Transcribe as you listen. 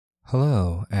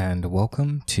Hello, and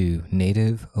welcome to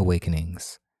Native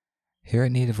Awakenings. Here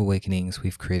at Native Awakenings,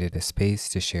 we've created a space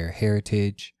to share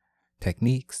heritage,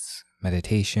 techniques,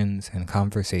 meditations, and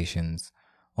conversations,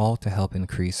 all to help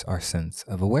increase our sense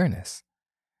of awareness.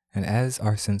 And as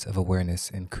our sense of awareness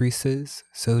increases,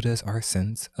 so does our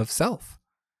sense of self.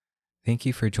 Thank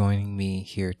you for joining me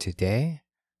here today.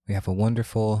 We have a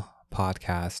wonderful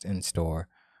podcast in store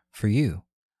for you.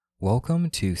 Welcome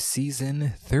to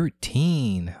season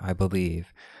 13, I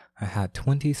believe. I had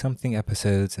 20-something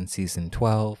episodes in season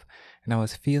 12, and I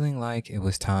was feeling like it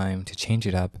was time to change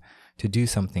it up, to do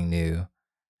something new.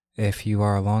 If you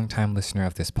are a longtime listener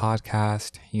of this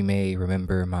podcast, you may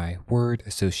remember my word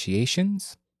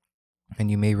associations, and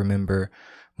you may remember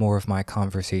more of my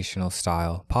conversational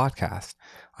style podcast.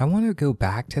 I want to go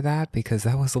back to that because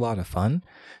that was a lot of fun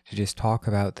to just talk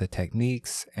about the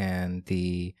techniques and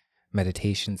the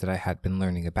meditations that I had been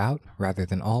learning about rather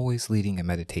than always leading a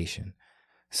meditation.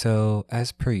 So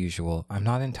as per usual, I'm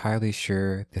not entirely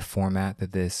sure the format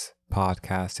that this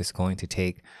podcast is going to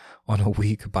take on a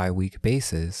week by week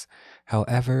basis.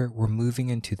 However, we're moving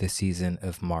into the season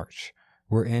of March.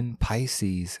 We're in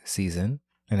Pisces season,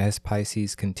 and as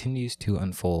Pisces continues to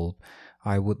unfold,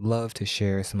 I would love to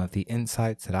share some of the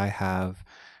insights that I have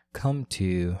come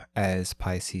to as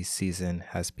Pisces season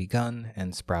has begun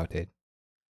and sprouted.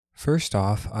 First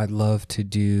off, I'd love to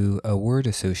do a word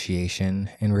association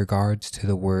in regards to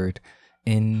the word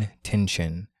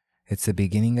intention. It's the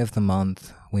beginning of the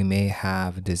month. We may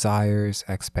have desires,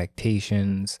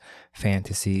 expectations,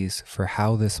 fantasies for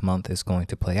how this month is going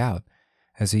to play out.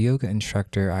 As a yoga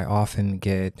instructor, I often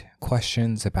get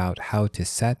questions about how to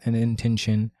set an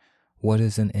intention, what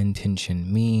does an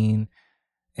intention mean,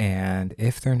 and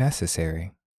if they're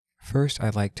necessary. First,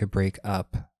 I'd like to break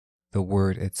up the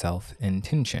word itself,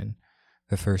 intention.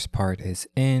 The first part is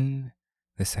in,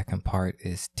 the second part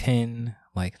is tin,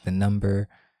 like the number,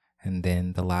 and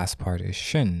then the last part is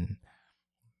shin,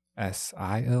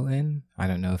 S-I-O-N. I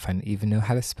don't know if I even know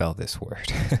how to spell this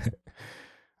word.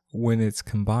 When it's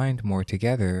combined more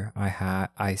together,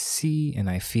 I see and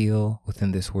I feel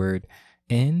within this word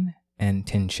in and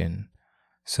tension.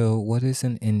 So what is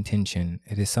an intention?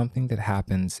 It is something that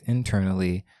happens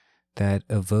internally that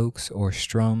evokes or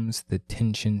strums the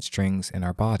tension strings in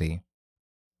our body.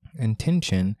 And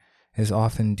tension is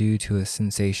often due to a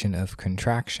sensation of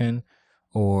contraction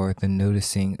or the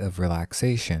noticing of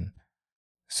relaxation.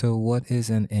 So what is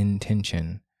an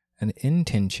intention? An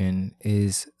intention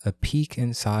is a peek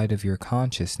inside of your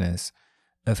consciousness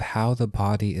of how the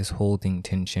body is holding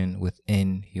tension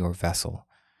within your vessel.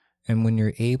 And when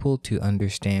you're able to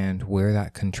understand where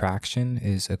that contraction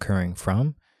is occurring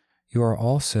from, you are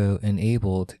also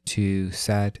enabled to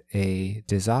set a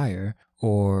desire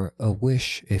or a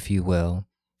wish, if you will,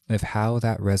 of how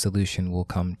that resolution will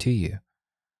come to you.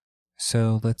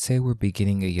 So let's say we're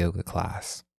beginning a yoga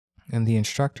class, and the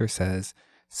instructor says,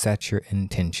 set your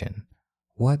intention.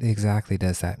 What exactly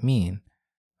does that mean?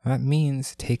 That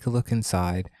means take a look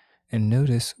inside and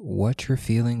notice what you're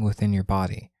feeling within your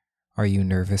body. Are you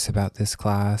nervous about this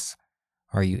class?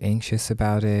 Are you anxious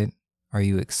about it? Are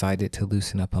you excited to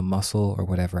loosen up a muscle or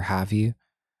whatever have you?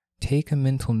 Take a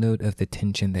mental note of the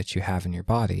tension that you have in your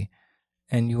body,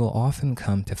 and you will often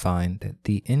come to find that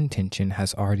the intention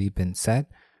has already been set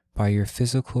by your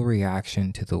physical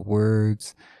reaction to the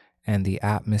words and the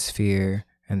atmosphere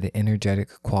and the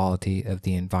energetic quality of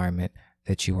the environment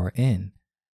that you are in.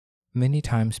 Many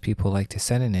times people like to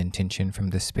set an intention from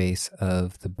the space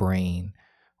of the brain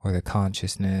or the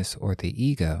consciousness or the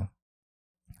ego.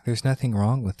 There's nothing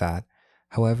wrong with that.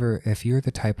 However, if you're the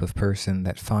type of person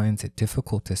that finds it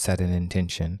difficult to set an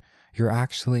intention, you're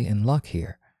actually in luck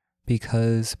here,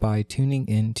 because by tuning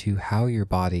into how your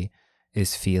body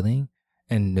is feeling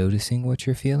and noticing what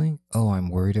you're feeling, oh, I'm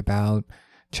worried about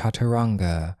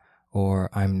chaturanga, or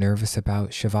I'm nervous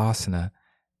about shavasana,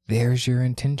 there's your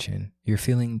intention. You're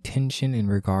feeling tension in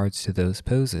regards to those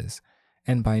poses.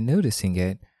 And by noticing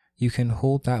it, you can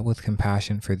hold that with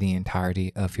compassion for the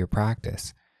entirety of your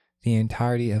practice. The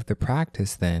entirety of the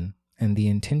practice then, and the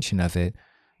intention of it,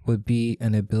 would be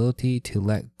an ability to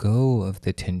let go of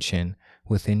the tension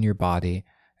within your body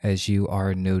as you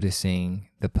are noticing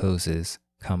the poses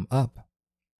come up.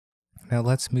 Now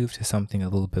let's move to something a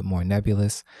little bit more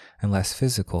nebulous and less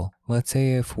physical. Let's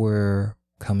say if we're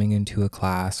coming into a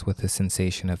class with a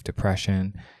sensation of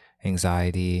depression,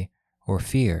 anxiety, or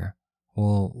fear.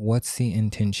 Well, what's the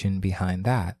intention behind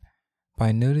that?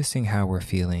 By noticing how we're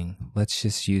feeling, let's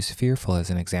just use fearful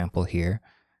as an example here.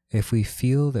 If we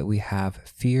feel that we have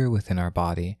fear within our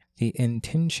body, the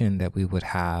intention that we would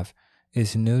have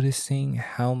is noticing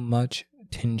how much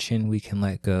tension we can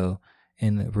let go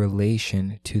in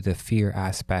relation to the fear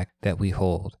aspect that we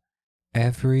hold.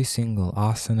 Every single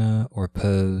asana or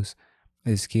pose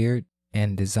is geared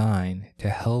and designed to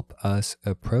help us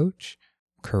approach,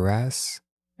 caress,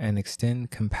 and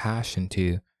extend compassion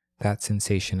to that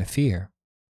sensation of fear.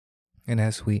 And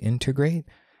as we integrate,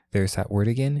 there's that word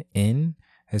again, in,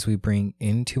 as we bring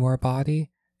into our body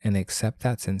and accept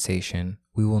that sensation,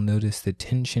 we will notice the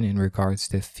tension in regards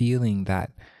to feeling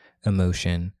that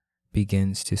emotion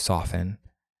begins to soften.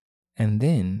 And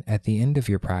then at the end of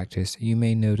your practice, you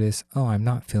may notice, oh, I'm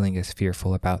not feeling as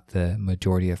fearful about the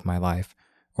majority of my life,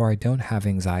 or I don't have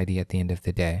anxiety at the end of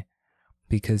the day,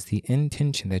 because the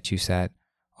intention that you set,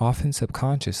 often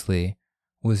subconsciously,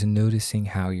 was noticing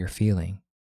how you're feeling.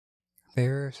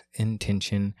 There's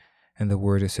intention and the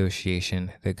word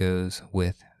association that goes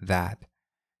with that.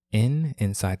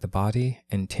 Inside the body,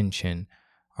 and tension,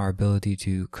 our ability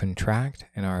to contract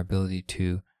and our ability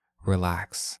to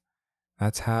relax.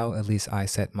 That's how at least I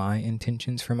set my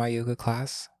intentions for my yoga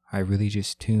class. I really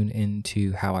just tune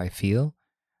into how I feel.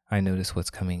 I notice what's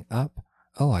coming up.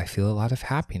 Oh, I feel a lot of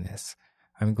happiness.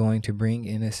 I'm going to bring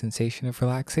in a sensation of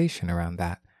relaxation around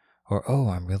that. Or, oh,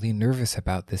 I'm really nervous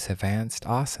about this advanced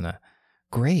asana.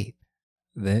 Great.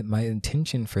 My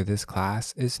intention for this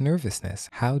class is nervousness.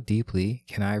 How deeply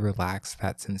can I relax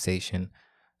that sensation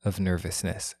of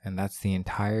nervousness? And that's the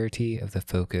entirety of the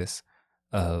focus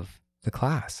of the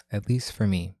class, at least for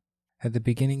me. At the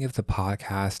beginning of the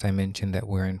podcast, I mentioned that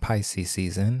we're in Pisces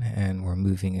season and we're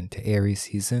moving into Aries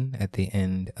season at the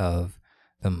end of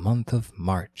the month of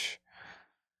March.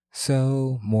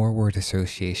 So, more word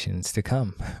associations to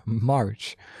come.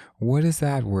 March. What does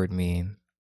that word mean?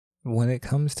 When it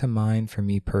comes to mind for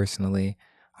me personally,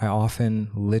 I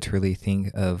often literally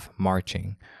think of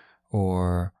marching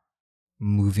or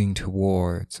moving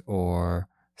towards or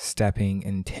stepping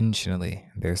intentionally.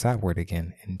 There's that word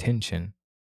again, intention.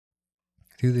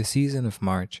 Through the season of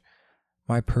March,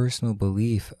 my personal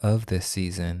belief of this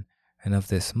season and of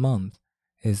this month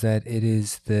is that it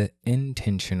is the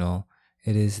intentional,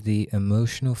 it is the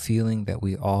emotional feeling that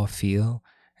we all feel,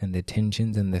 and the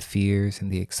tensions and the fears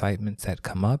and the excitements that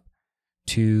come up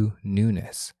to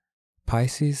newness.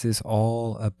 Pisces is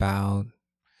all about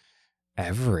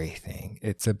everything.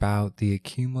 It's about the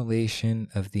accumulation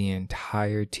of the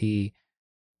entirety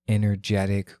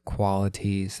energetic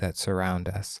qualities that surround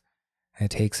us. It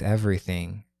takes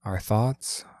everything, our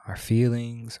thoughts, our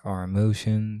feelings, our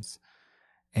emotions,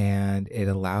 and it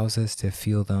allows us to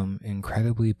feel them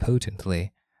incredibly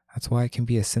potently. That's why it can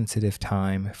be a sensitive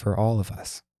time for all of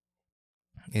us.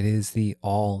 It is the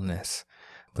allness.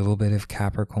 A little bit of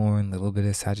Capricorn, a little bit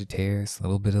of Sagittarius, a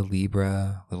little bit of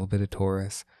Libra, a little bit of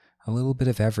Taurus, a little bit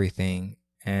of everything.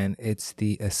 And it's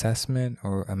the assessment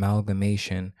or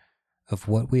amalgamation of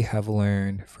what we have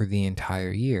learned for the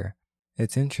entire year.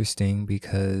 It's interesting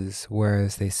because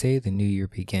whereas they say the new year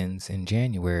begins in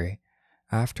January,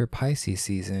 after Pisces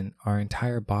season, our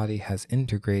entire body has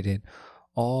integrated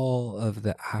all of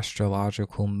the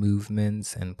astrological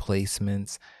movements and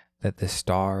placements that the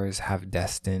stars have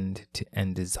destined to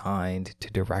and designed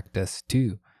to direct us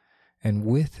to. And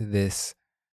with this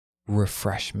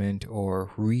refreshment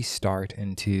or restart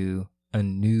into a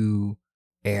new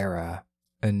era,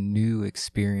 a new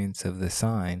experience of the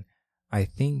sign, I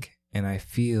think and I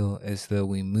feel as though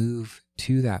we move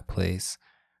to that place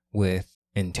with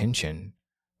intention,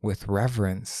 with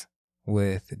reverence,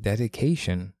 with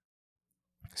dedication.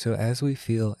 So as we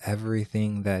feel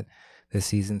everything that the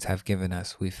seasons have given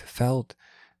us, we've felt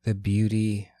the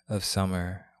beauty of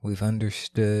summer, we've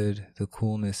understood the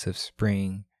coolness of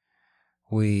spring,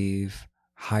 we've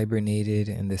hibernated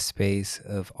in the space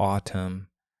of autumn,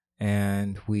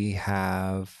 and we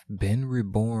have been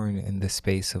reborn in the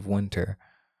space of winter.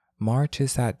 March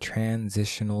is that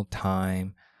transitional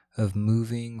time of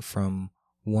moving from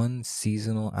one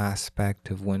seasonal aspect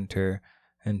of winter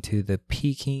into the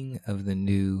peaking of the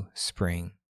new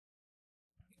spring.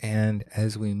 And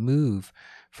as we move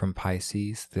from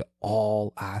Pisces, the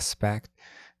all aspect,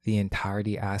 the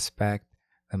entirety aspect,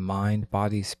 the mind,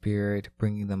 body, spirit,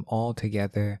 bringing them all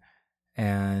together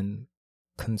and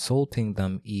consulting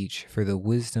them each for the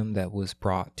wisdom that was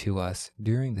brought to us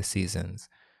during the seasons,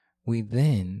 we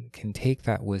then can take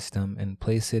that wisdom and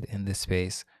place it in the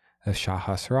space of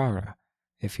Sahasrara.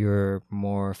 If you're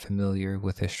more familiar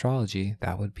with astrology,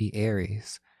 that would be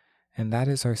Aries. And that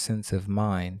is our sense of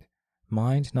mind.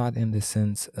 Mind not in the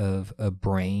sense of a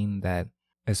brain that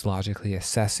is logically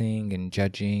assessing and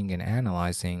judging and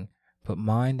analyzing, but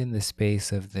mind in the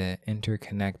space of the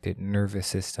interconnected nervous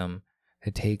system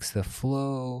that takes the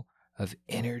flow of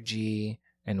energy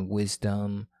and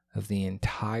wisdom of the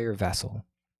entire vessel,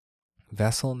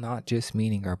 Vessel not just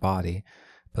meaning our body,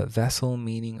 but vessel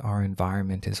meaning our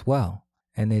environment as well.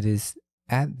 And it is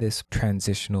at this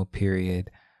transitional period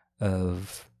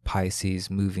of Pisces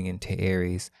moving into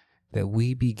Aries that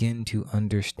we begin to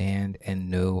understand and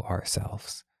know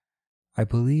ourselves. I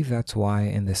believe that's why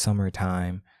in the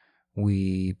summertime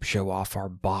we show off our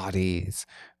bodies.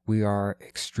 We are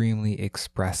extremely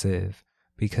expressive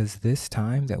because this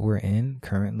time that we're in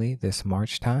currently, this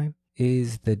March time,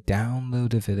 is the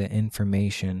download of the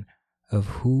information of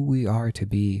who we are to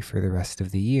be for the rest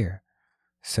of the year.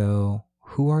 So,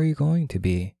 who are you going to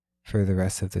be for the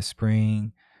rest of the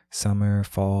spring, summer,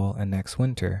 fall, and next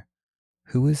winter?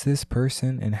 Who is this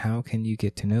person and how can you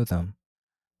get to know them?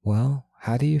 Well,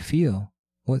 how do you feel?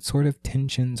 What sort of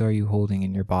tensions are you holding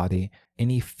in your body?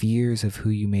 Any fears of who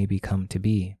you may become to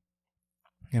be?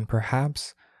 And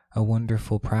perhaps a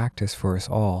wonderful practice for us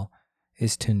all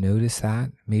is to notice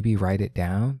that, maybe write it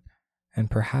down,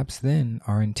 and perhaps then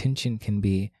our intention can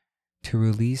be to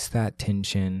release that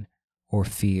tension or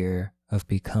fear of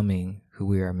becoming who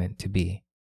we are meant to be.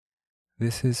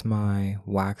 This is my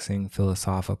waxing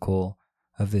philosophical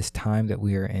of this time that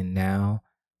we are in now.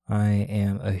 I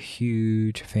am a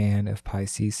huge fan of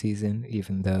Pisces season,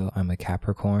 even though I'm a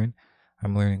Capricorn.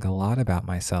 I'm learning a lot about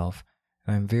myself,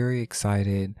 and I'm very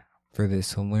excited for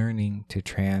this learning to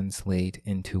translate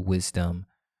into wisdom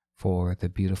for the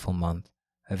beautiful month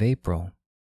of April.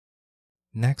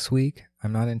 Next week,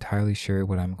 I'm not entirely sure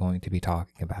what I'm going to be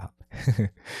talking about,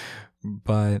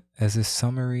 but as a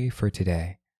summary for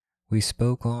today, we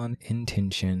spoke on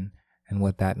intention and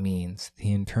what that means,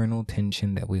 the internal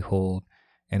tension that we hold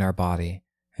in our body.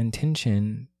 And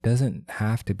tension doesn't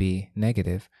have to be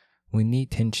negative. We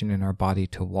need tension in our body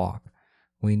to walk.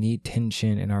 We need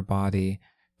tension in our body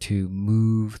to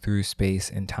move through space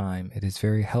and time. It is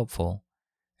very helpful.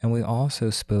 And we also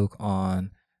spoke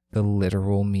on the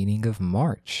literal meaning of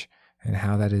March and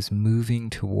how that is moving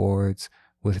towards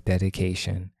with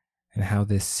dedication, and how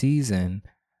this season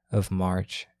of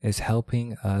March is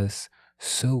helping us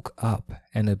soak up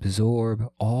and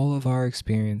absorb all of our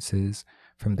experiences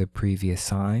from the previous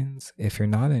signs. If you're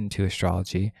not into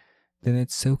astrology, then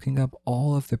it's soaking up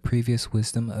all of the previous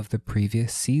wisdom of the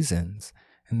previous seasons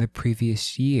and the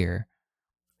previous year.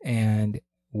 And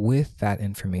with that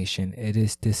information, it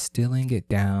is distilling it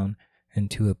down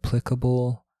into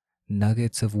applicable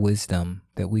nuggets of wisdom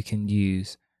that we can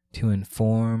use to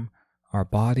inform our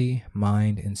body,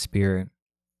 mind, and spirit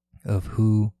of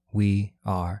who we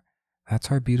are.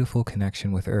 That's our beautiful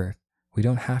connection with Earth. We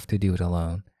don't have to do it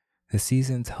alone. The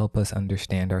seasons help us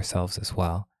understand ourselves as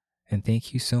well. And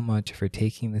thank you so much for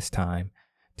taking this time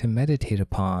to meditate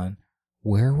upon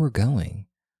where we're going,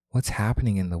 what's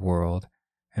happening in the world,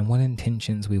 and what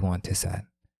intentions we want to set.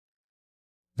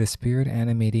 The spirit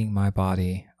animating my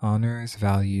body honors,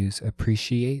 values,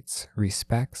 appreciates,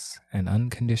 respects, and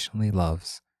unconditionally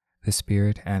loves the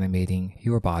spirit animating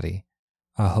your body.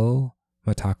 Aho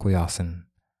Mitakuye Oyasin.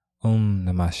 Om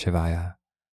Namah Shivaya.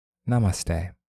 Namaste.